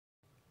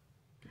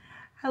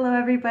Hello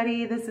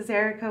everybody, this is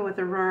Erika with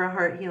Aurora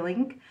Heart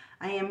Healing.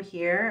 I am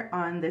here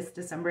on this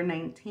December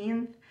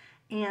 19th,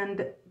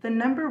 and the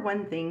number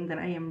one thing that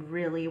I am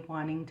really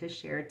wanting to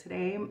share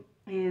today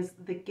is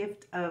the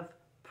gift of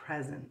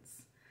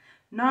presence.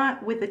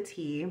 Not with a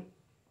T,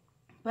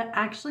 but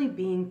actually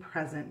being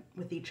present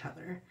with each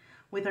other,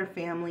 with our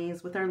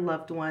families, with our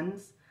loved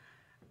ones.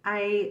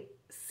 I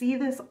see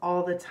this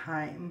all the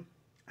time.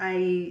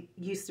 I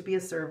used to be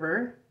a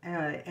server.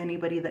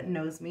 Anybody that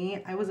knows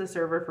me, I was a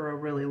server for a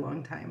really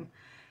long time.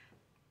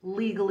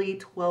 Legally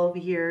 12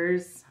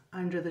 years,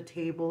 under the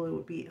table it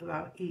would be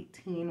about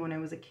 18 when I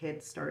was a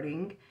kid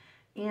starting.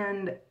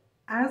 And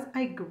as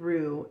I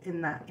grew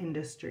in that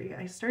industry,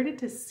 I started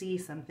to see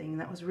something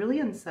that was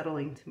really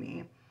unsettling to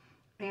me.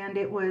 And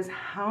it was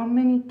how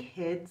many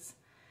kids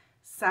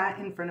sat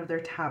in front of their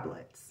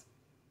tablets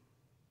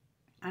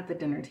at the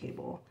dinner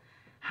table.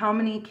 How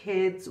many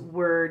kids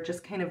were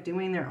just kind of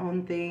doing their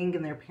own thing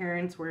and their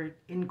parents were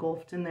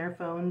engulfed in their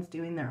phones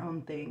doing their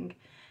own thing.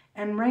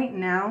 And right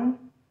now,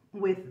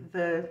 with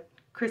the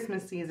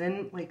Christmas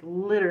season, like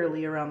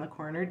literally around the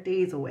corner,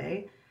 days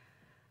away,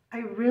 I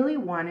really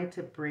wanted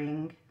to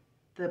bring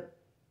the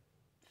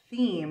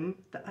theme,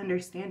 the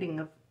understanding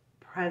of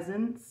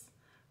presence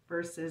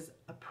versus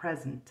a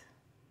present.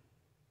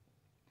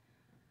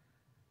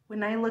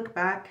 When I look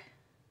back,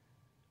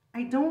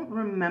 I don't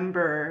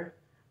remember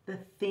the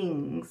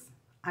things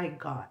I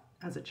got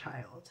as a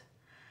child.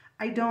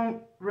 I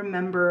don't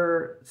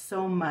remember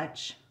so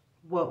much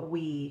what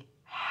we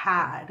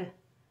had,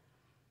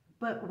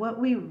 but what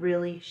we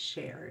really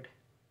shared.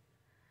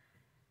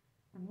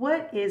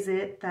 What is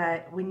it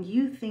that when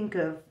you think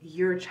of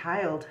your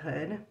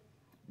childhood,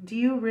 do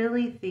you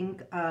really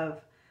think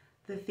of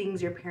the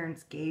things your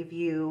parents gave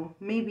you?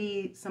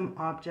 Maybe some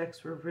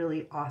objects were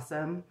really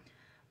awesome,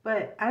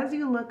 but as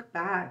you look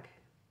back,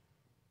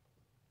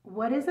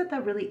 what is it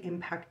that really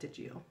impacted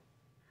you?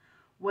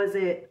 Was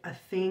it a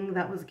thing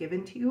that was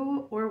given to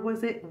you, or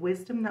was it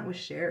wisdom that was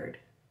shared?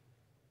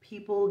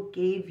 People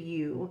gave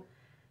you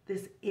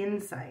this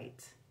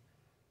insight,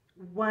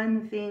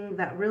 one thing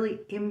that really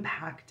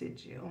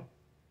impacted you.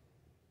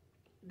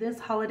 This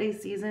holiday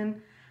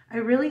season, I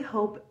really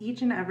hope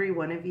each and every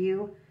one of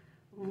you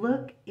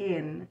look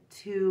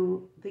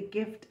into the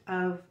gift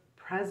of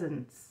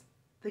presence,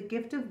 the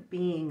gift of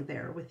being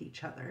there with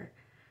each other,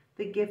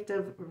 the gift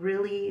of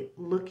really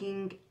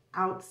looking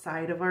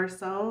outside of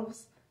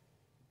ourselves,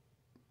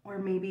 or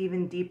maybe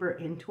even deeper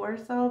into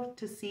ourselves,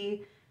 to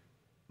see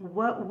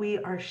what we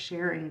are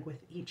sharing with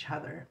each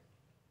other.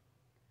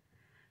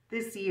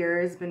 This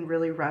year has been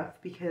really rough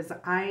because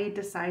I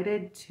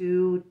decided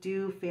to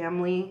do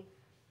family,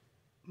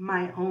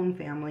 my own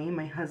family,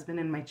 my husband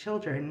and my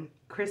children,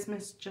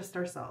 Christmas just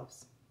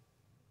ourselves.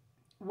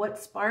 What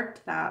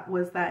sparked that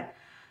was that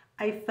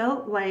I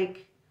felt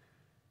like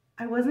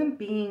I wasn't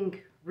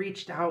being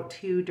reached out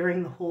to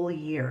during the whole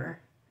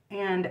year.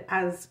 And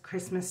as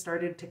Christmas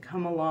started to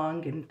come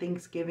along and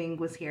Thanksgiving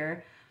was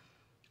here,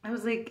 I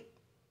was like,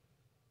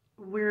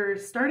 we're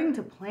starting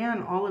to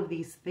plan all of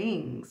these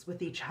things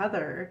with each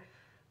other,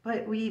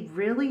 but we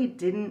really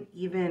didn't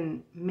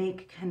even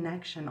make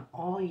connection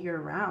all year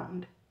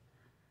round.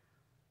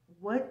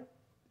 What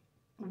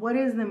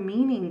is the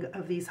meaning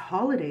of these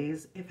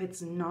holidays if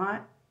it's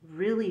not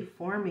really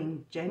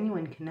forming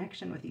genuine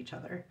connection with each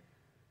other?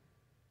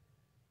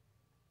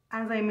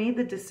 As I made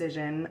the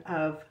decision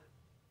of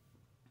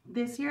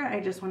this year, I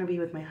just want to be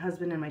with my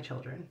husband and my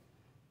children.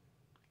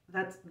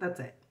 That's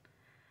it.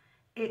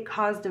 It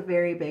caused a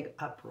very big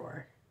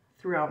uproar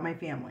throughout my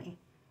family,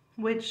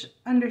 which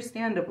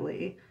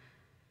understandably,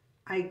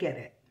 I get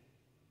it.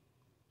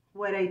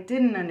 What I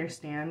didn't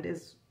understand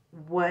is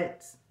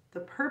what the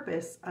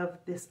purpose of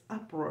this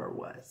uproar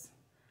was.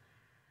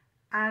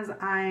 As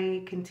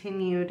I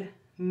continued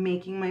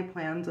making my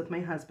plans with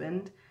my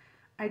husband,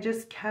 I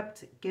just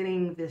kept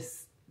getting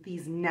these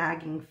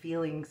nagging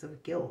feelings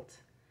of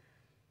guilt.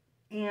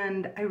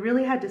 And I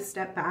really had to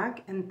step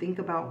back and think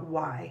about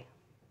why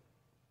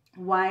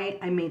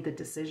I made the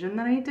decision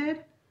that I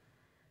did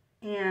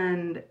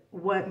and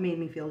what made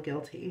me feel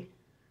guilty.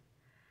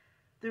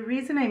 The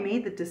reason I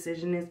made the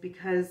decision is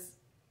because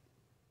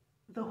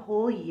the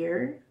whole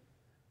year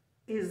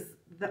is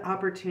the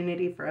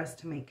opportunity for us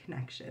to make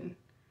connection.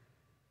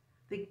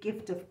 The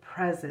gift of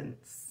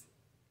presence,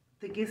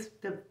 the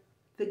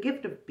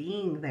gift of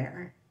being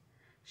there,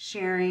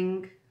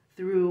 sharing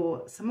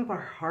through some of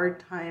our hard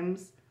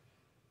times,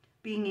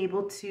 being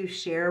able to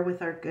share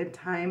with our good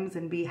times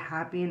and be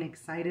happy and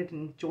excited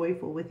and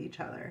joyful with each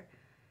other.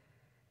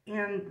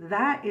 And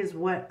that is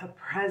what a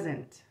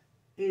present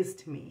is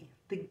to me,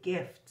 the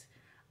gift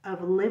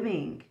of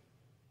living,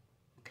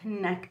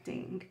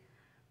 connecting,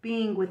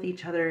 being with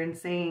each other and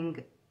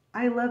saying,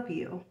 I love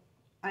you.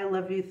 I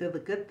love you through the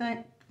good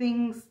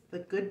things, the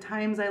good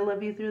times. I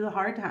love you through the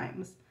hard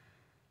times.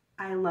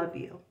 I love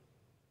you.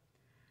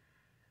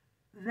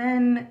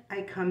 Then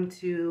I come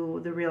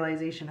to the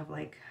realization of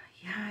like,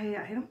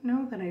 yeah, I don't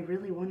know that I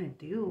really want to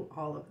do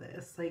all of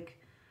this. Like,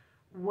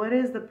 what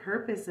is the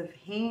purpose of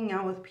hanging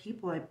out with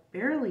people I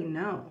barely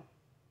know?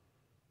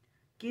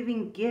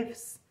 giving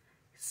gifts,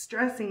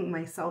 stressing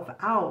myself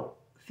out,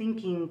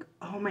 thinking,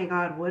 oh my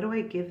God, what do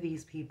I give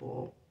these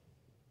people?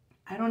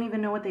 I don't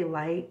even know what they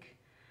like.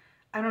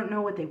 I don't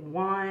know what they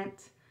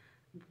want.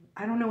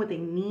 I don't know what they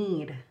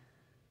need.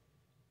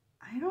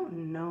 I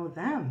don't know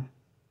them.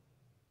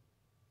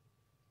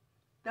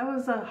 That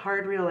was a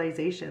hard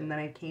realization that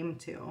I came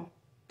to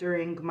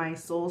during my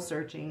soul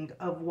searching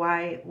of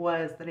why it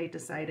was that I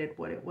decided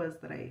what it was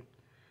that I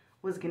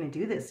was going to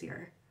do this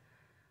year.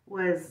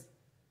 Was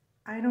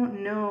I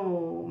don't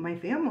know my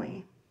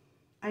family.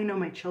 I know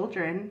my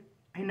children.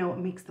 I know what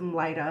makes them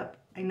light up.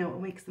 I know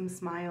what makes them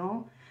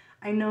smile.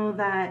 I know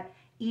that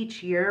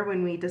each year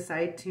when we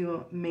decide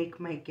to make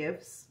my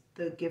gifts,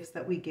 the gifts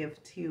that we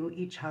give to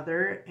each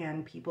other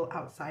and people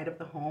outside of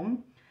the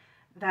home,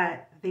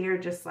 that they are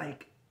just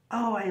like,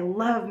 oh, I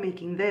love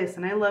making this,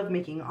 and I love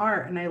making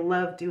art, and I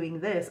love doing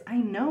this. I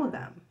know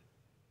them.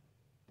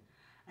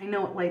 I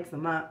know what lights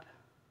them up.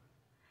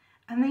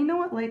 And they know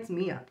what lights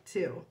me up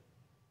too.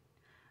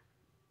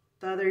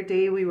 The other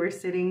day we were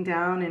sitting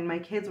down and my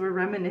kids were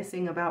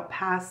reminiscing about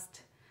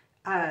past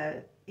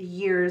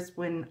years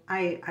when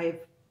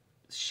I've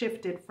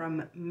shifted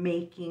from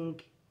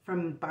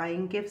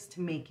buying gifts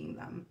to making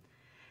them.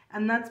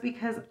 And that's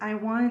because I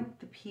want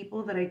the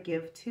people that I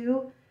give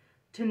to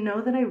know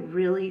that I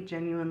really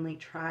genuinely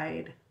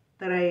tried,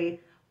 that I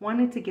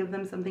wanted to give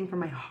them something from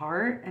my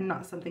heart and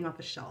not something off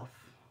a shelf.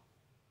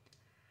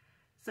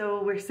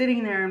 So we're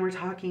sitting there and we're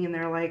talking and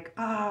they're like,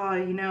 oh,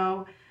 you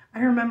know, I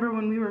remember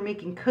when we were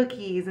making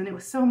cookies and it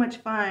was so much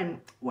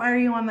fun. Why are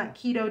you on that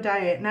keto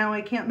diet? Now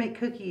I can't make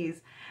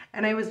cookies.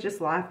 And I was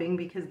just laughing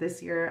because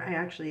this year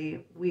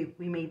we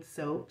made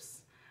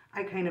soaps.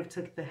 I kind of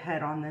took the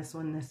head on this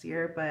one this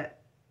year,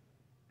 but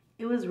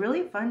it was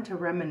really fun to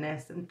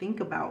reminisce and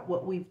think about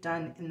what we've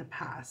done in the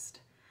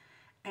past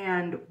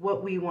and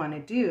what we want to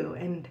do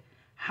and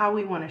how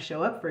we want to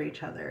show up for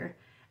each other.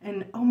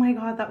 And oh my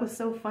God, that was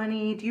so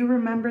funny. Do you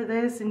remember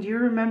this? And do you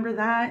remember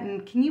that?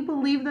 And can you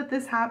believe that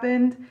this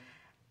happened?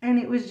 And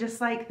it was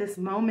just like this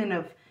moment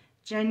of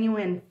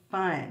genuine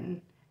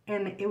fun.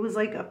 And it was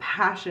like a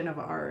passion of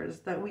ours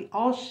that we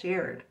all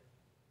shared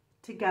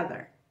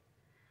together.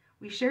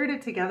 We shared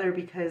it together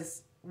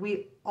because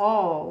we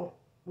all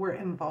were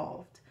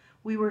involved.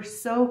 We were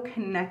so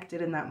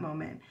connected in that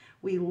moment.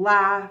 We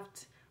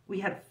laughed,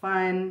 we had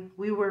fun,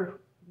 we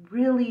were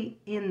really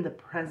in the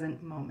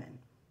present moment.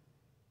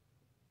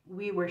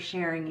 We were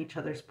sharing each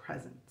other's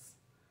presence.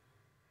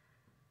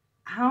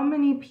 How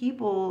many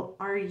people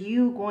are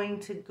you going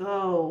to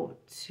go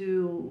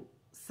to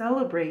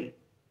celebrate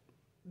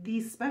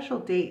these special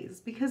days?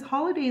 Because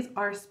holidays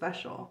are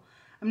special.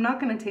 I'm not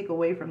going to take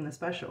away from the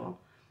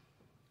special,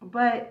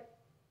 but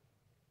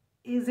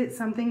is it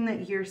something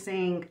that you're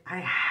saying, I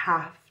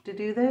have to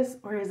do this?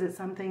 Or is it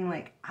something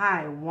like,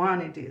 I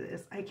want to do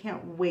this, I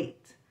can't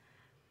wait?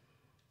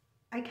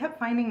 I kept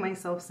finding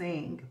myself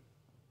saying,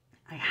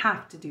 I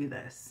have to do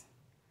this.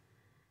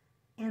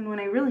 And when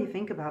I really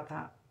think about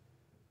that,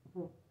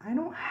 I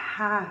don't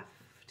have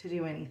to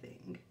do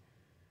anything.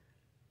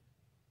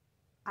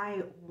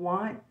 I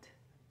want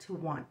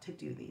to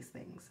do these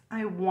things.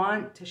 I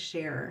want to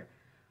share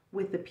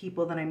with the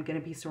people that I'm going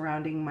to be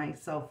surrounding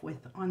myself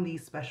with on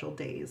these special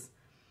days.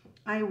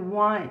 I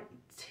want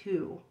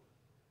to.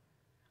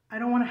 I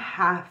don't want to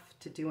have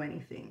to do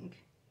anything.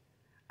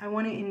 I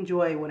want to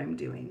enjoy what I'm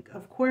doing.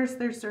 Of course,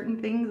 there's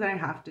certain things that I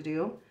have to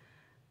do,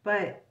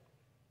 but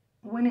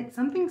when it's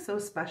something so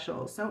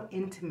special, so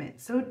intimate,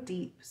 so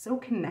deep, so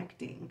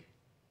connecting,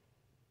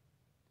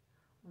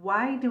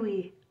 why do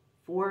we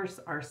force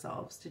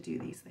ourselves to do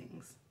these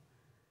things?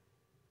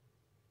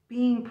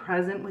 Being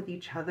present with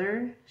each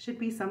other should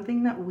be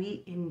something that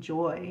we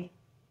enjoy,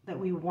 that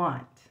we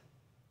want.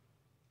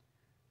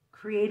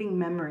 Creating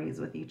memories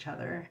with each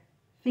other,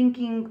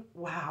 thinking,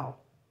 wow,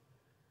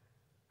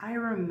 I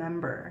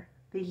remember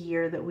the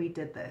year that we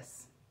did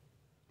this.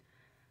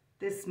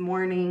 This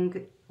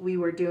morning, we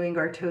were doing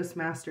our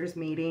Toastmasters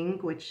meeting,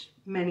 which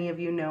many of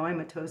you know I'm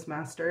a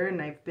Toastmaster,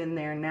 and I've been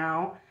there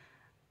now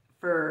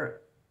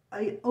for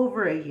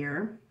over a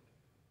year.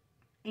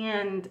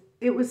 And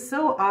it was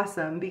so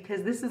awesome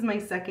because this is my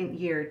second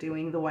year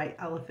doing the white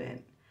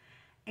elephant.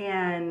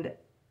 And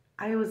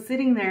I was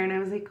sitting there and I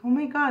was like, oh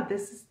my God,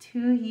 this is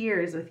 2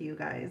 years with you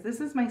guys.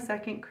 This is my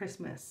second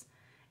Christmas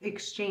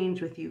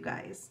exchange with you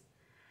guys.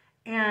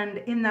 And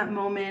in that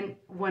moment,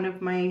 one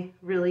of my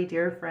really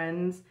dear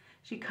friends,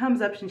 she comes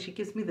up and she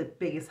gives me the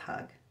biggest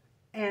hug.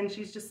 And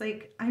she's just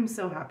like, I'm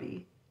so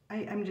happy.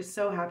 I'm just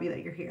so happy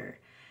that you're here.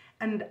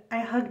 And I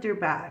hugged her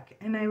back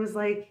and I was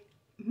like,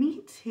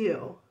 me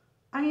too.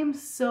 I am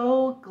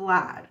so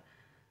glad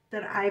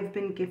that I've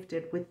been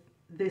gifted with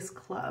this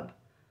club.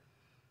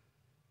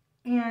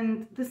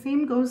 And the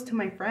same goes to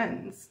my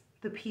friends,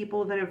 the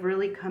people that have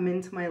really come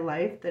into my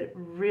life that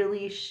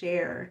really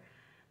share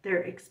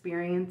their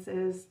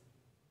experiences,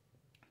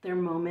 their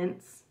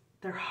moments,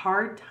 their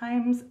hard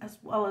times, as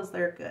well as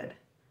their good.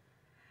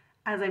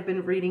 As I've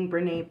been reading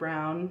Brené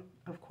Brown,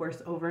 of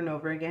course, over and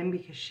over again,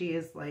 because she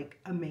is like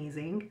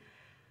amazing,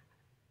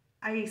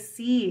 I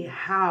see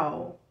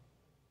how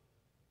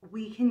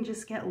we can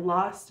just get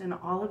lost in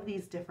all of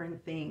these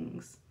different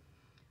things,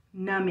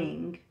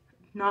 numbing,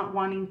 not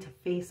wanting to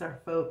face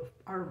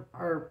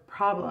our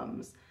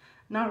problems,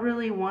 not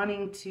really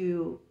wanting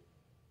to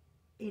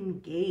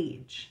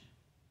engage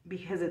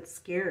because it's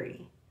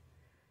scary.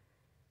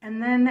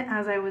 And then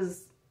as I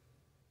was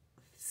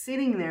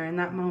sitting there in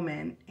that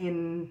moment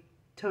in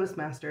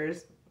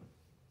Toastmasters,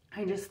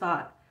 I just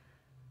thought,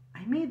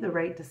 I made the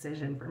right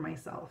decision for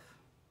myself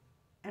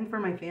and for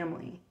my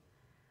family.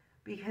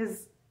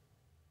 Because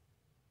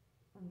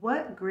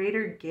what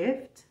greater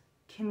gift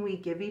can we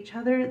give each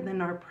other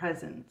than our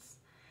presence?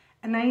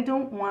 And I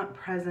don't want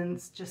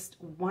presents just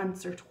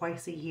once or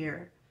twice a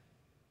year.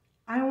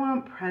 I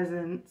want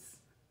presence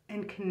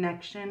and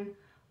connection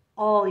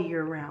all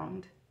year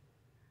round.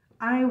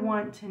 I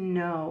want to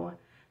know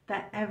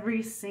that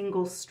every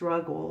single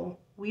struggle,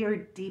 we are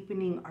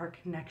deepening our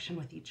connection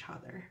with each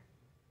other.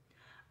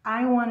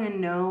 I want to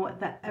know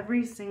that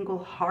every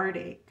single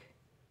heartache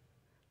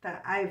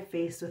that I've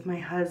faced with my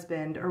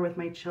husband or with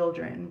my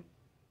children,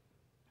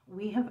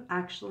 we have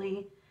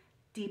actually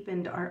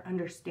deepened our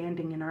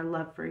understanding and our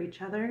love for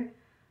each other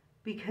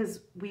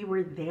because we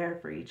were there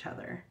for each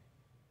other.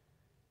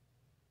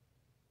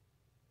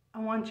 I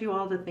want you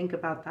all to think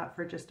about that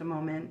for just a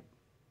moment.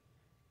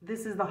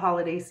 This is the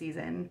holiday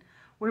season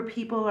where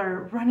people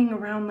are running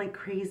around like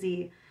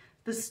crazy.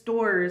 The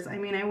stores, I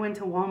mean, I went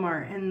to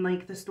Walmart and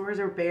like the stores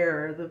are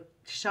bare, the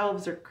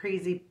shelves are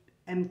crazy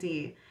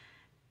empty.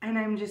 And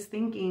I'm just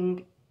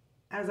thinking,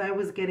 as I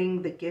was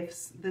getting the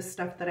gifts, the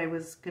stuff that I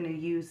was going to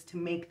use to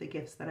make the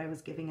gifts that I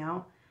was giving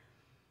out,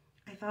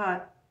 I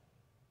thought,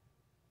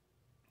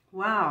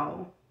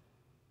 wow,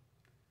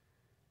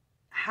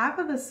 half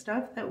of the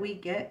stuff that we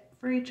get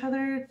for each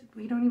other,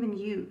 we don't even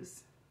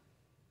use.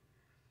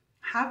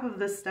 Half of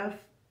the stuff,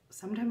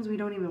 sometimes we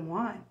don't even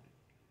want.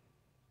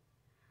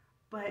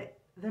 But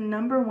the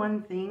number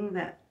one thing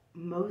that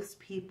most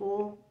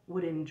people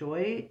would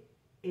enjoy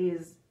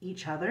is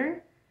each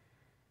other.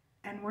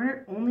 And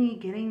we're only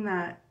getting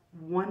that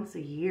once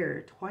a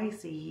year,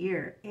 twice a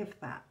year, if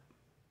that.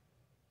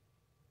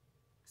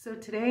 So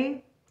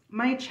today,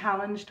 my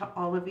challenge to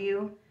all of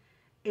you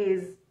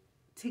is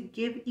to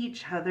give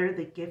each other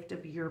the gift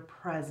of your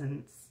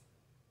presence.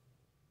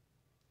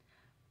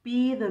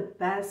 Be the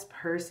best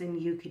person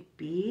you could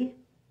be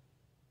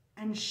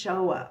and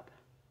show up.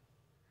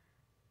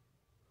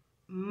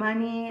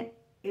 Money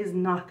is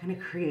not going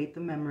to create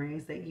the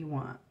memories that you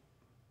want.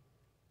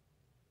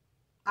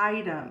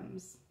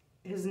 Items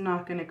is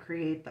not going to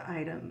create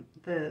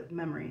the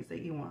memories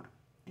that you want.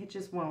 It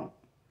just won't.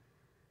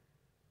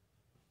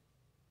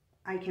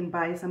 I can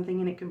buy something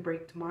and it can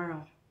break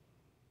tomorrow.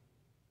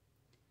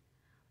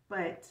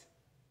 But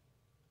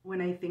when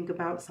I think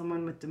about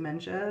someone with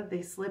dementia,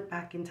 they slip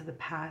back into the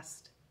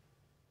past.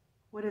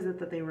 What is it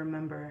that they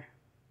remember?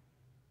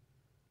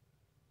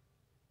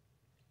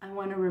 I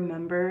want to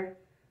remember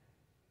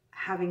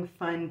having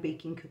fun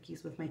baking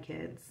cookies with my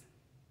kids.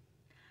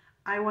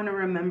 I want to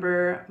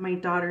remember my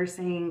daughter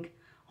saying,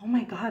 oh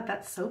my God,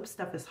 that soap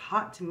stuff is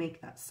hot to make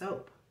that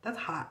soap. That's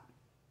hot.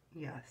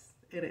 Yes,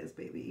 it is,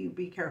 baby. You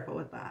be careful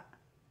with that.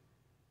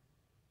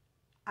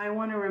 I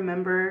want to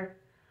remember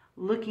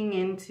looking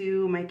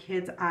into my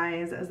kids'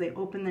 eyes as they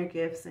open their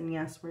gifts, and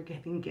yes, we're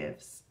getting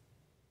gifts,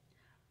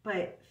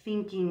 but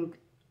thinking,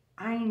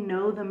 I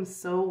know them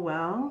so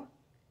well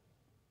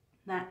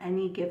that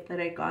any gift that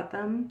I got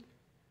them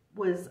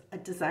was a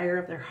desire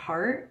of their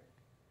heart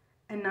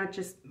and not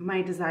just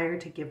my desire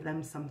to give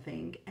them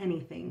something,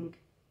 anything,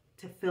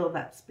 to fill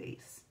that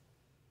space.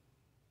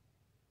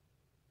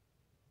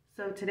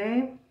 So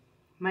today,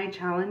 my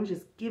challenge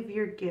is give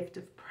your gift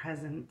of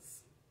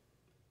presence,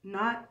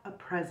 not a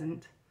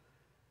present,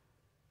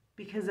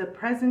 because a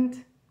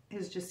present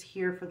is just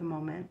here for the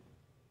moment.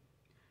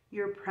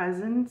 Your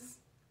presence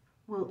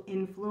will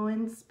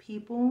influence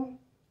people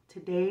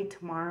today,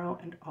 tomorrow,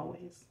 and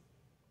always.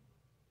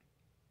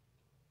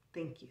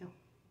 Thank you.